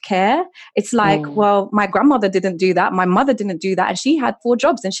self-care. It's well, my grandmother didn't do that. My mother didn't do that. And she had 4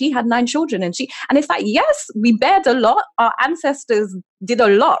 jobs and she had 9 children. And it's like, yes, we bared a lot. Our ancestors did a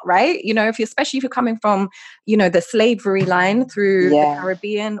lot, right? Especially if you're coming from, the slavery line through the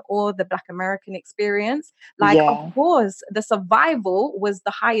Caribbean or the Black American experience. Of course, the survival was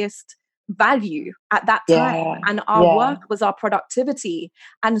the highest value at that time, and our work was our productivity.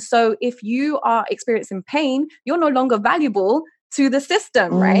 And so if you are experiencing pain, you're no longer valuable to the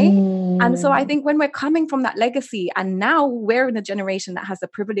system, right? And so I think when we're coming from that legacy, and now we're in a generation that has the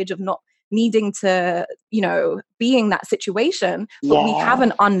privilege of not needing to, be in that situation, but we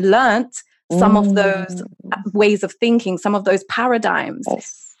haven't unlearned some of those ways of thinking, some of those paradigms.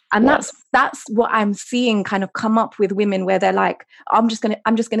 And that's what I'm seeing kind of come up with women, where they're like, I'm just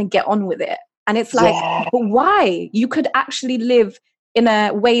gonna get on with it. And it's like, but why? You could actually live in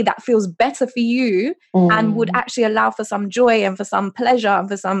a way that feels better for you and would actually allow for some joy and for some pleasure and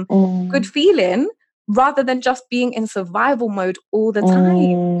for some good feeling, rather than just being in survival mode all the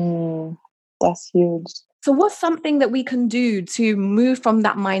time. That's huge. So what's something that we can do to move from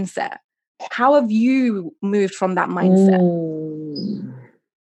that mindset? How have you moved from that mindset?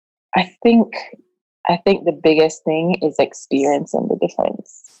 I think the biggest thing is experiencing the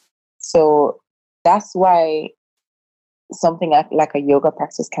difference. So that's why something like a yoga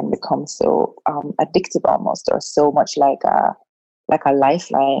practice can become so addictive almost, or so much like a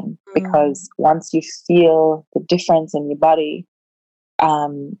lifeline, because once you feel the difference in your body,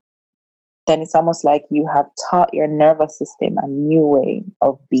 then it's almost like you have taught your nervous system a new way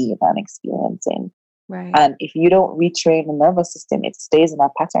of being and experiencing. Right. And if you don't retrain the nervous system, it stays in a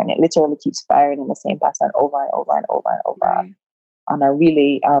pattern. It literally keeps firing in the same pattern over and over and over and over on a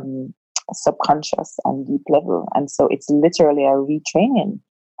really subconscious and deep level. And so it's literally a retraining.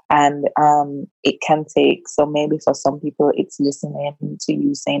 And it can take, so maybe for some people, it's listening to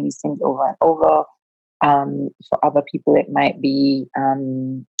you saying these things over and over. For other people, it might be,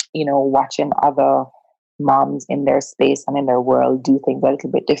 watching other moms in their space and in their world do things a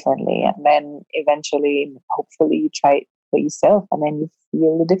little bit differently. And then eventually, hopefully, you try it for yourself and then you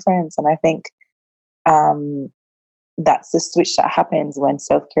feel the difference. And I think that's the switch that happens when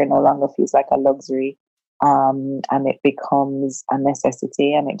self-care no longer feels like a luxury, and it becomes a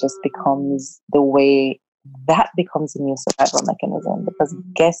necessity, and it just becomes the way that becomes a new survival mechanism. Because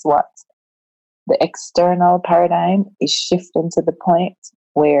guess what? The external paradigm is shifting to the point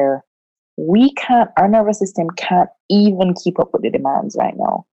where our nervous system can't even keep up with the demands right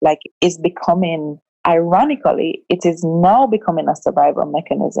now. Like, it's becoming, ironically, it is now becoming a survival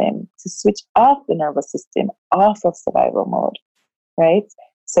mechanism to switch off the nervous system, off of survival mode, right?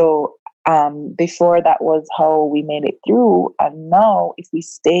 So before, that was how we made it through. And now, if we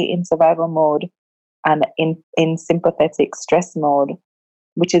stay in survival mode and in sympathetic stress mode,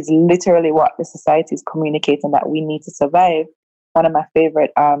 which is literally what the society is communicating that we need to survive. One of my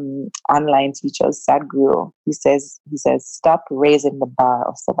favorite online teachers, Sadhguru, he says, stop raising the bar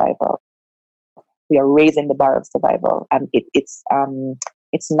of survival. We are raising the bar of survival, and it's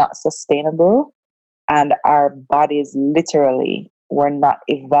not sustainable. And our bodies literally were not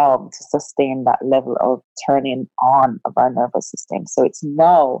evolved to sustain that level of turning on of our nervous system. So it's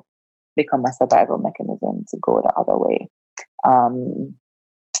now become a survival mechanism to go the other way.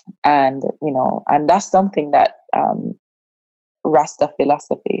 And that's something that Rasta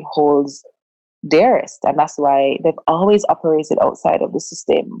philosophy holds dearest, and that's why they've always operated outside of the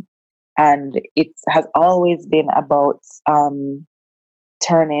system, and it has always been about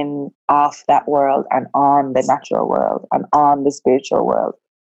turning off that world and on the natural world and on the spiritual world,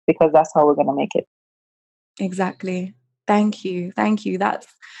 because that's how we're going to make it. Exactly. Thank you. That's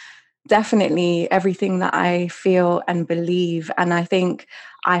definitely everything that I feel and believe. And I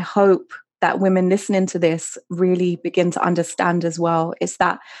hope that women listening to this really begin to understand as well. It's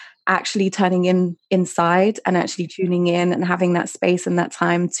that actually turning inside and actually tuning in and having that space and that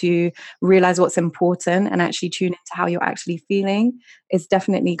time to realize what's important and actually tune into how you're actually feeling is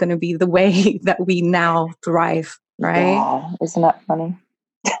definitely going to be the way that we now thrive, right? Yeah, isn't that funny?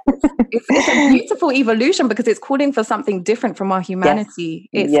 It's a beautiful evolution, because it's calling for something different from our humanity.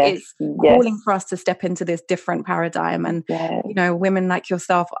 It's calling for us to step into this different paradigm, and women like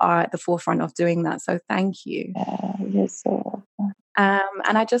yourself are at the forefront of doing that. So thank you. Yes, sir.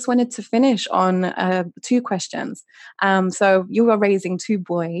 And I just wanted to finish on 2 questions. So you are raising 2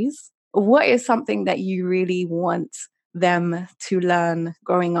 boys. What is something that you really want them to learn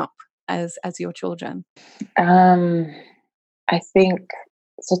growing up as your children? I think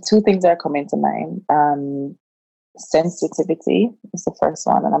so. 2 things are coming to mind. Sensitivity is the first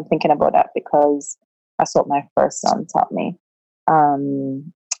one, and I'm thinking about that because that's what my first son taught me.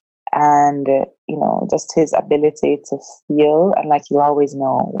 And just his ability to feel, and like, you always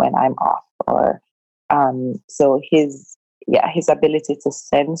know when I'm off, or so his ability to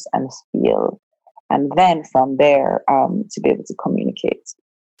sense and feel, and then from there to be able to communicate.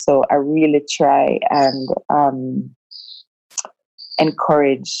 So I really try and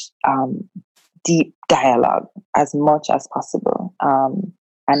encourage deep dialogue as much as possible, and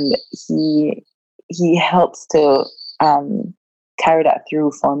he helps to carry that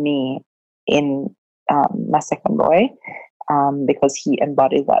through for me in my second boy, because he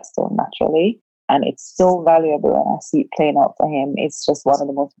embodies that so naturally, and it's so valuable, and I see it playing out for him. It's just one of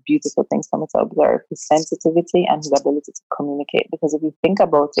the most beautiful things for me to observe, his sensitivity and his ability to communicate. Because if you think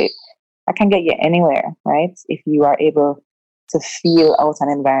about it, I can get you anywhere, right? If you are able to feel out an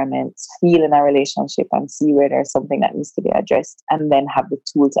environment, feel in a relationship, and see where there's something that needs to be addressed, and then have the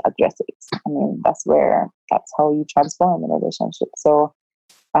tool to address it. I mean, that's how you transform a relationship. So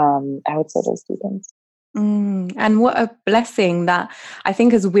I would say those 2 things. And what a blessing that, I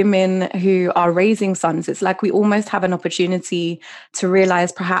think, as women who are raising sons, it's like we almost have an opportunity to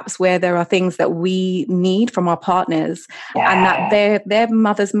realize perhaps where there are things that we need from our partners, and that their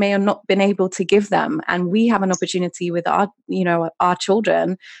mothers may have not been able to give them. And we have an opportunity with our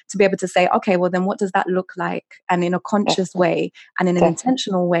children to be able to say, okay, well then what does that look like? And in a conscious way and in an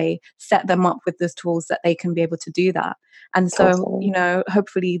intentional way, set them up with those tools that they can be able to do that. And so,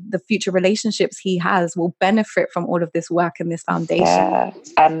 hopefully the future relationships he has will benefit from all of this work and this foundation. Yeah.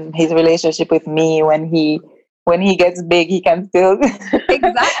 And his relationship with me, when he gets big, he can still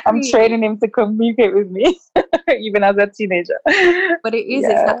Exactly. I'm training him to communicate with me even as a teenager. But it is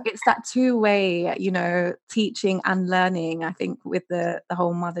it's that 2-way, teaching and learning, I think, with the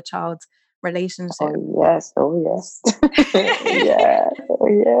whole mother-child relationship. Oh yes. Yeah. Oh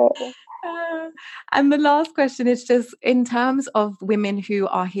yeah. And the last question is just in terms of women who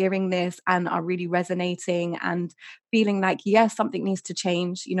are hearing this and are really resonating and feeling like, yes, something needs to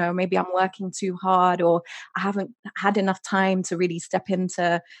change. Maybe I'm working too hard, or I haven't had enough time to really step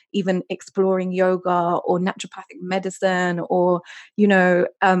into even exploring yoga or naturopathic medicine, or,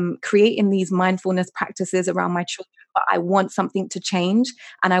 creating these mindfulness practices around my children. But I want something to change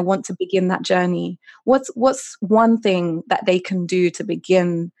and I want to begin that journey. What's one thing that they can do to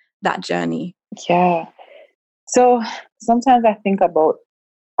begin that journey? Yeah. So sometimes I think about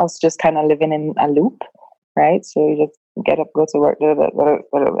us just kind of living in a loop, right? So you just get up, go to work,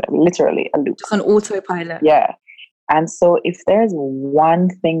 literally a loop. Just on autopilot. Yeah. And so if there's one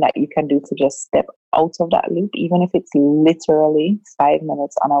thing that you can do to just step out of that loop, even if it's literally 5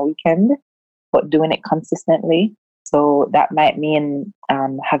 minutes on a weekend, but doing it consistently. So that might mean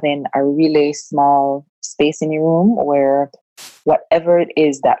having a really small space in your room where whatever it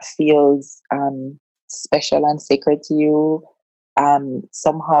is that feels special and sacred to you,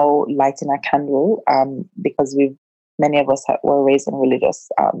 somehow lighting a candle, because many of us were raised in religious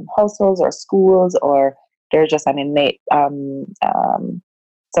households or schools, or there's just an innate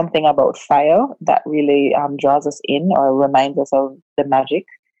something about fire that really draws us in or reminds us of the magic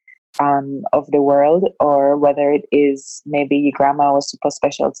of the world. Or whether it is maybe your grandma was super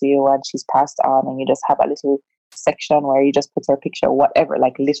special to you and she's passed on, and you just have a little section where you just put her picture, whatever,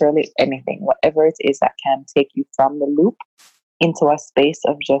 like literally anything, whatever it is that can take you from the loop into a space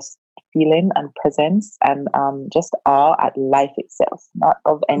of just feeling and presence and just awe at life itself, not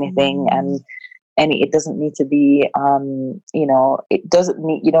of anything. And it doesn't need to be you don't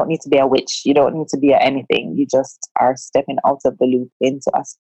need to be a witch, you don't need to be anything, you just are stepping out of the loop into a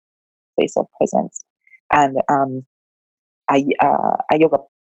space of presence. And a yoga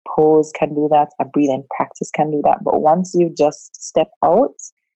pose can do that, a breathing practice can do that. But once you just step out,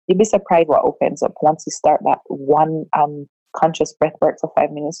 you'll be surprised what opens up. Once you start that one conscious breath work for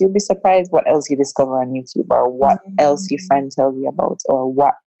 5 minutes, you'll be surprised what else you discover on YouTube, or what else your friend tells you about, or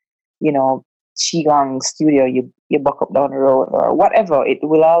what qigong studio you buck up down the road, or whatever. It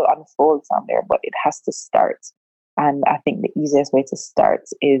will all unfold from there, but it has to start. And I think the easiest way to start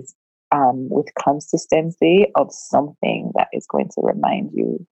is with consistency of something that is going to remind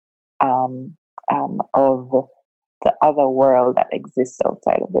you of the other world that exists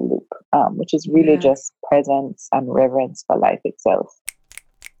outside of the loop, which is really just presence and reverence for life itself.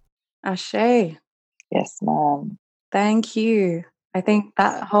 Ashe. Yes, ma'am. Thank you. I think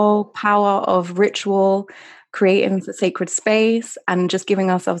that whole power of ritual, creating the sacred space and just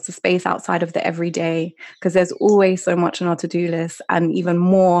giving ourselves the space outside of the everyday, because there's always so much on our to-do list, and even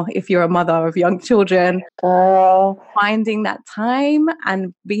more if you're a mother of young children. Girl. Finding that time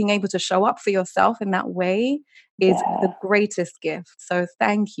and being able to show up for yourself in that way is the greatest gift. So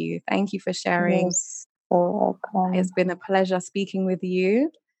thank you. Thank you for sharing. You're so welcome. It's been a pleasure speaking with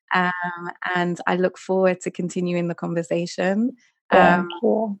you. And I look forward to continuing the conversation. Thank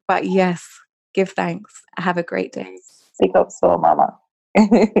you. But yes, give thanks. Have a great day. Speak up, so mama.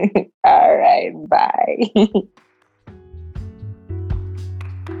 All right, bye.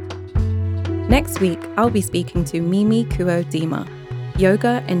 Next week, I'll be speaking to Mimi Kuo Dima,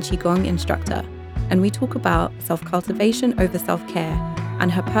 yoga and qigong instructor, and we talk about self-cultivation over self-care and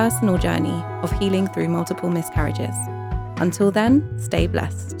her personal journey of healing through multiple miscarriages. Until then, stay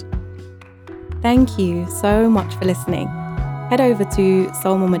blessed. Thank you so much for listening. Head over to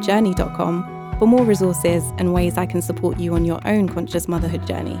soulmamajourney.com for more resources and ways I can support you on your own conscious motherhood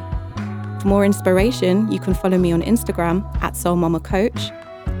journey. For more inspiration, you can follow me on Instagram at soulmamacoach.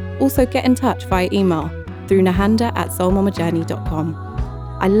 Also get in touch via email through nahanda@soulmamajourney.com.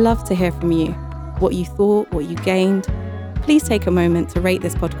 I love to hear from you, what you thought, what you gained. Please take a moment to rate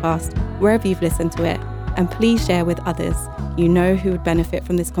this podcast wherever you've listened to it, and please share with others you know who would benefit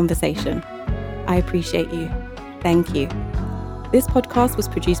from this conversation. I appreciate you. Thank you. This podcast was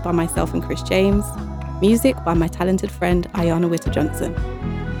produced by myself and Chris James. Music by my talented friend Ayana Witter-Johnson.